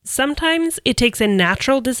Sometimes it takes a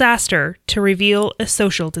natural disaster to reveal a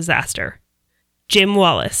social disaster. Jim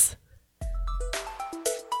Wallace.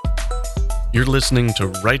 You're listening to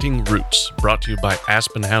Writing Roots, brought to you by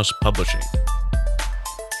Aspen House Publishing.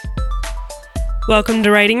 Welcome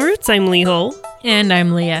to Writing Roots. I'm Lee Hull. And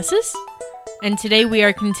I'm Lee Esses. And today we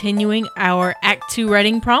are continuing our Act 2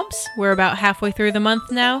 writing prompts. We're about halfway through the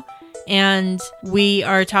month now. And we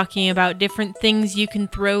are talking about different things you can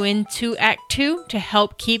throw into Act 2 to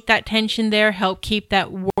help keep that tension there, help keep that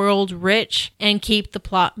world rich, and keep the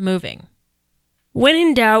plot moving. When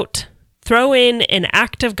in doubt, throw in an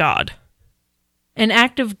act of God. An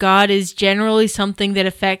act of God is generally something that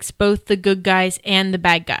affects both the good guys and the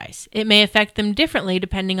bad guys. It may affect them differently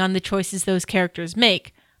depending on the choices those characters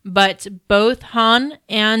make, but both Han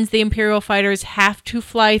and the Imperial fighters have to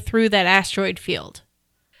fly through that asteroid field.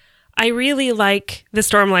 I really like the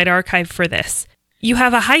Stormlight Archive for this. You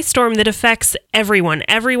have a high storm that affects everyone.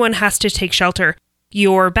 Everyone has to take shelter.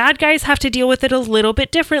 Your bad guys have to deal with it a little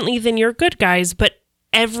bit differently than your good guys, but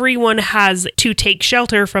everyone has to take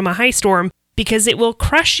shelter from a high storm because it will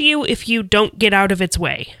crush you if you don't get out of its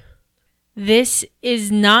way. This is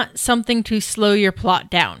not something to slow your plot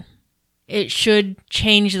down. It should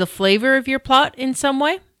change the flavor of your plot in some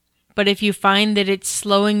way. But if you find that it's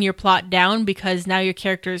slowing your plot down because now your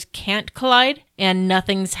characters can't collide and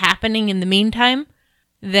nothing's happening in the meantime,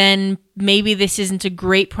 then maybe this isn't a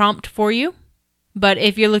great prompt for you. But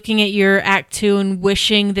if you're looking at your Act 2 and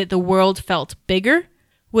wishing that the world felt bigger,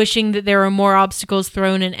 wishing that there are more obstacles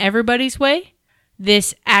thrown in everybody's way,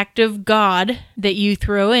 this act of God that you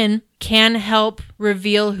throw in can help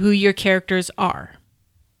reveal who your characters are.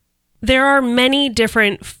 There are many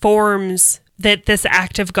different forms that this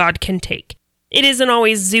act of God can take. It isn't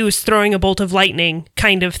always Zeus throwing a bolt of lightning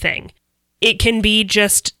kind of thing. It can be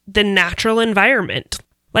just the natural environment.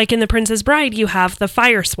 Like in The Princess Bride, you have the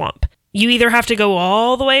fire swamp. You either have to go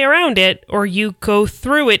all the way around it, or you go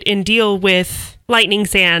through it and deal with lightning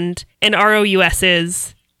sand and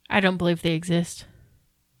ROUSs. I don't believe they exist.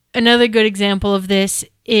 Another good example of this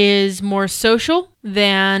is more social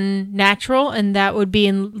than natural, and that would be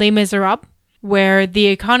in Les Miserables, where the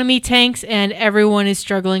economy tanks and everyone is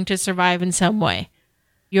struggling to survive in some way.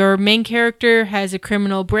 Your main character has a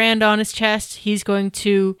criminal brand on his chest. He's going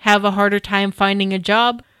to have a harder time finding a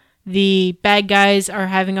job. The bad guys are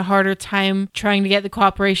having a harder time trying to get the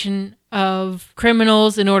cooperation of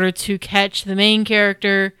criminals in order to catch the main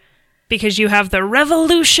character. Because you have the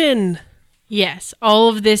revolution. Yes, all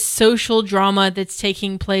of this social drama that's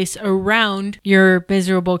taking place around your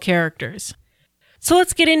miserable characters. So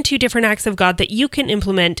let's get into different acts of God that you can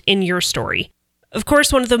implement in your story. Of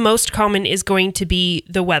course, one of the most common is going to be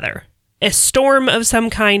the weather. A storm of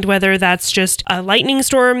some kind, whether that's just a lightning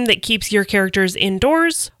storm that keeps your characters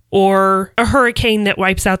indoors, or a hurricane that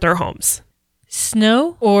wipes out their homes.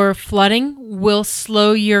 Snow or flooding will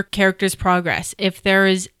slow your character's progress. If there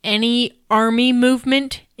is any army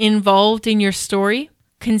movement involved in your story,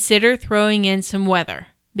 consider throwing in some weather,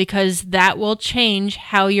 because that will change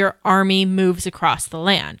how your army moves across the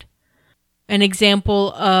land. An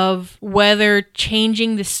example of weather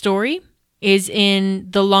changing the story is in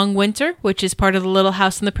The Long Winter, which is part of the Little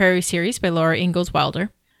House on the Prairie series by Laura Ingalls Wilder.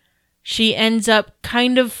 She ends up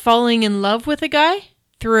kind of falling in love with a guy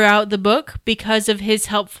throughout the book because of his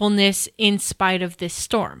helpfulness in spite of this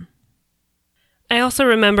storm. I also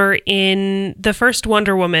remember in the first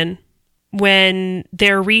Wonder Woman, when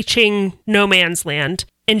they're reaching no man's land,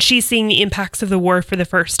 and she's seeing the impacts of the war for the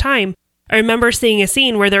first time. I remember seeing a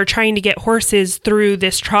scene where they're trying to get horses through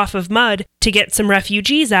this trough of mud to get some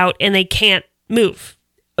refugees out, and they can't move.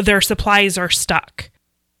 Their supplies are stuck.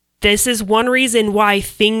 This is one reason why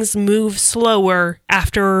things move slower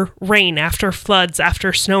after rain, after floods,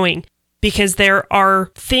 after snowing, because there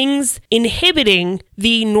are things inhibiting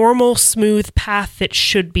the normal smooth path that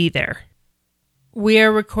should be there. We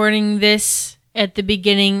are recording this at the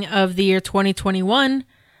beginning of the year 2021.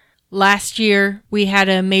 Last year, we had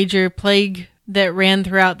a major plague that ran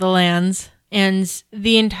throughout the lands, and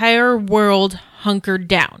the entire world hunkered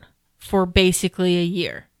down for basically a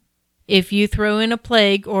year. If you throw in a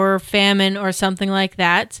plague or famine or something like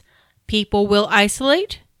that, people will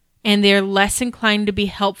isolate, and they're less inclined to be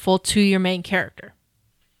helpful to your main character.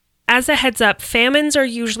 As a heads up, famines are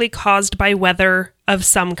usually caused by weather of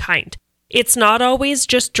some kind. It's not always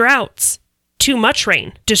just droughts. Too much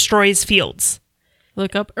rain destroys fields.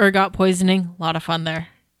 Look up ergot poisoning. A lot of fun there.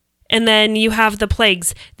 And then you have the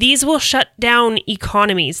plagues. These will shut down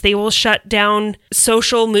economies. They will shut down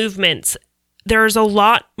social movements. There's a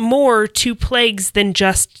lot more to plagues than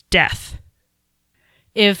just death.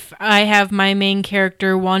 If I have my main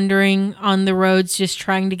character wandering on the roads just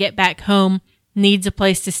trying to get back home, needs a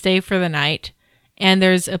place to stay for the night, and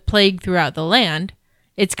there's a plague throughout the land,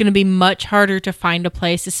 it's going to be much harder to find a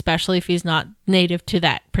place, especially if he's not native to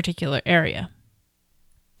that particular area.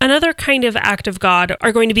 Another kind of act of God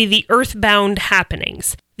are going to be the earthbound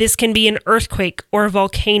happenings. This can be an earthquake or a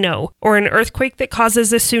volcano or an earthquake that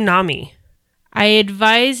causes a tsunami. I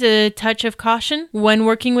advise a touch of caution when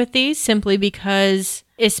working with these, simply because,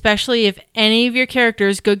 especially if any of your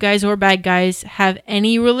characters, good guys or bad guys, have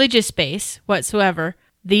any religious base whatsoever,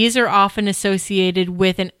 these are often associated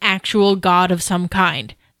with an actual god of some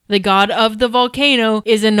kind. The god of the volcano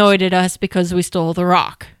is annoyed at us because we stole the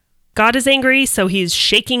rock. God is angry, so he's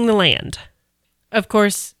shaking the land. Of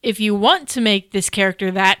course, if you want to make this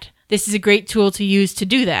character that, this is a great tool to use to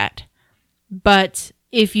do that. But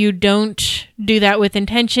if you don't do that with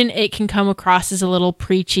intention, it can come across as a little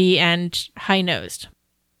preachy and high-nosed.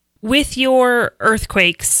 With your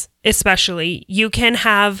earthquakes, especially, you can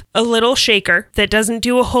have a little shaker that doesn't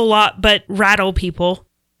do a whole lot but rattle people.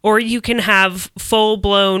 Or you can have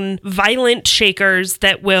full-blown violent shakers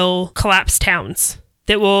that will collapse towns,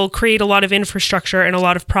 that will create a lot of infrastructure and a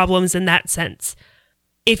lot of problems in that sense.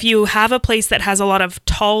 If you have a place that has a lot of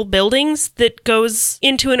tall buildings that goes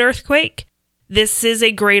into an earthquake, this is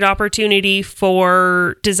a great opportunity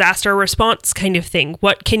for disaster response kind of thing.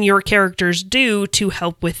 What can your characters do to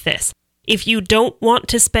help with this? If you don't want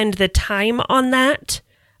to spend the time on that,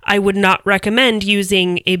 I would not recommend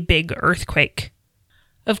using a big earthquake.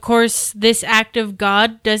 Of course, this act of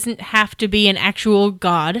God doesn't have to be an actual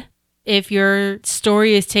god. If your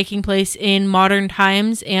story is taking place in modern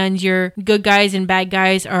times and your good guys and bad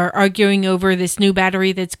guys are arguing over this new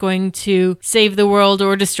battery that's going to save the world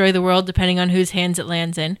or destroy the world, depending on whose hands it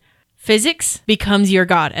lands in, physics becomes your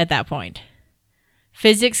god at that point.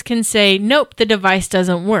 Physics can say, nope, the device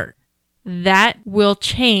doesn't work. That will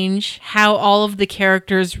change how all of the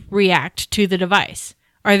characters react to the device.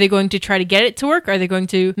 Are they going to try to get it to work? Are they going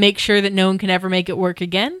to make sure that no one can ever make it work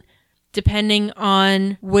again? Depending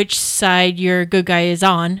on which side your good guy is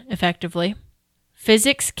on, effectively.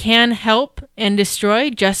 Physics can help and destroy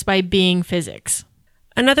just by being physics.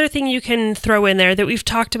 Another thing you can throw in there that we've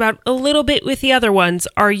talked about a little bit with the other ones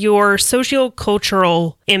are your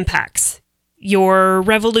socio-cultural impacts, your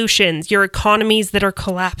revolutions, your economies that are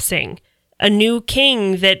collapsing, a new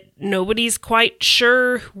king that nobody's quite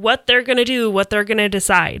sure what they're going to do, what they're going to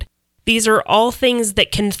decide. These are all things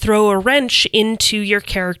that can throw a wrench into your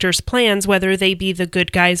character's plans, whether they be the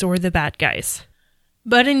good guys or the bad guys.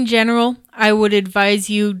 But in general, I would advise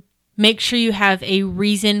you make sure you have a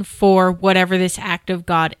reason for whatever this act of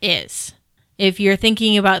God is. If you're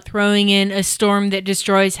thinking about throwing in a storm that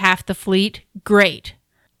destroys half the fleet, great.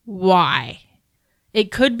 Why?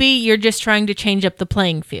 It could be you're just trying to change up the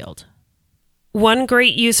playing field. One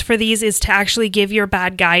great use for these is to actually give your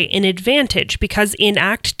bad guy an advantage, because in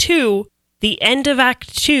Act 2, the end of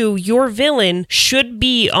Act 2, your villain should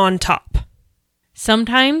be on top.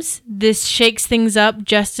 Sometimes this shakes things up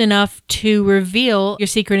just enough to reveal your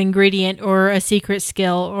secret ingredient or a secret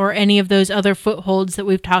skill or any of those other footholds that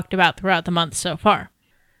we've talked about throughout the month so far.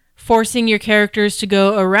 Forcing your characters to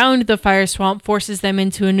go around the fire swamp forces them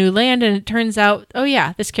into a new land, and it turns out, oh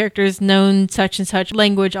yeah, this character's known such and such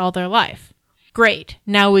language all their life. Great,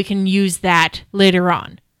 now we can use that later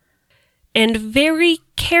on. And very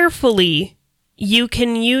carefully, you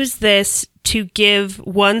can use this to give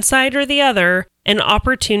one side or the other an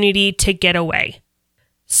opportunity to get away.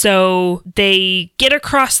 So they get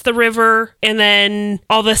across the river, and then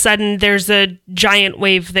all of a sudden there's a giant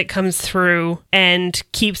wave that comes through and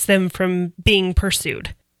keeps them from being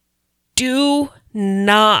pursued. Do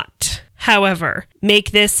not, however,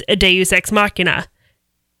 make this a Deus Ex Machina.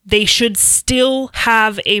 They should still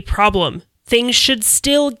have a problem. Things should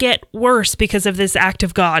still get worse because of this act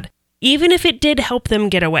of God, even if it did help them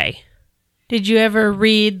get away. Did you ever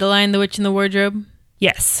read The Lion, the Witch, and the Wardrobe?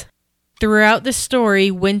 Yes. Throughout the story,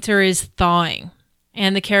 winter is thawing,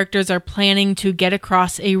 and the characters are planning to get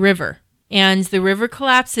across a river. And the river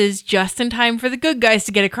collapses just in time for the good guys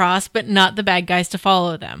to get across, but not the bad guys to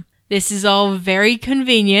follow them. This is all very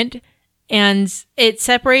convenient, and it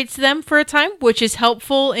separates them for a time, which is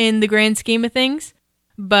helpful in the grand scheme of things.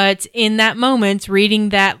 But in that moment, reading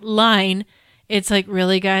that line, it's like,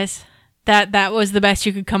 really, guys? That was the best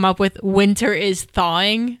you could come up with? Winter is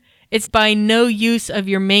thawing? It's by no use of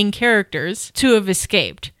your main characters to have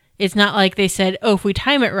escaped. It's not like they said, oh, if we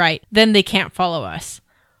time it right, then they can't follow us.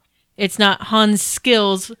 It's not Han's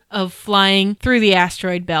skills of flying through the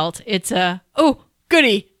asteroid belt. It's oh,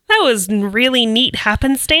 goody. That was really neat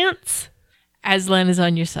happenstance. Aslan is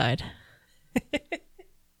on your side.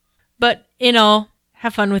 But in all,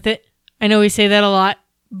 have fun with it. I know we say that a lot,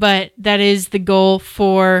 but that is the goal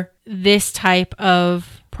for this type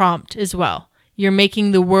of prompt as well. You're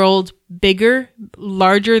making the world bigger,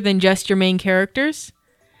 larger than just your main characters,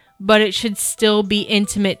 but it should still be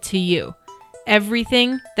intimate to you.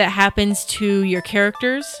 Everything that happens to your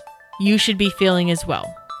characters, you should be feeling as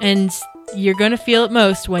well. And you're going to feel it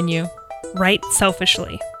most when you write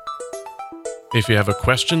selfishly. If you have a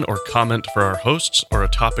question or comment for our hosts or a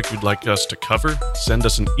topic you'd like us to cover, send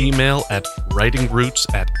us an email at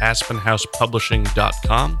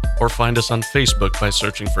writingroots@aspenhousepublishing.com or find us on Facebook by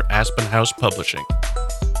searching for Aspen House Publishing.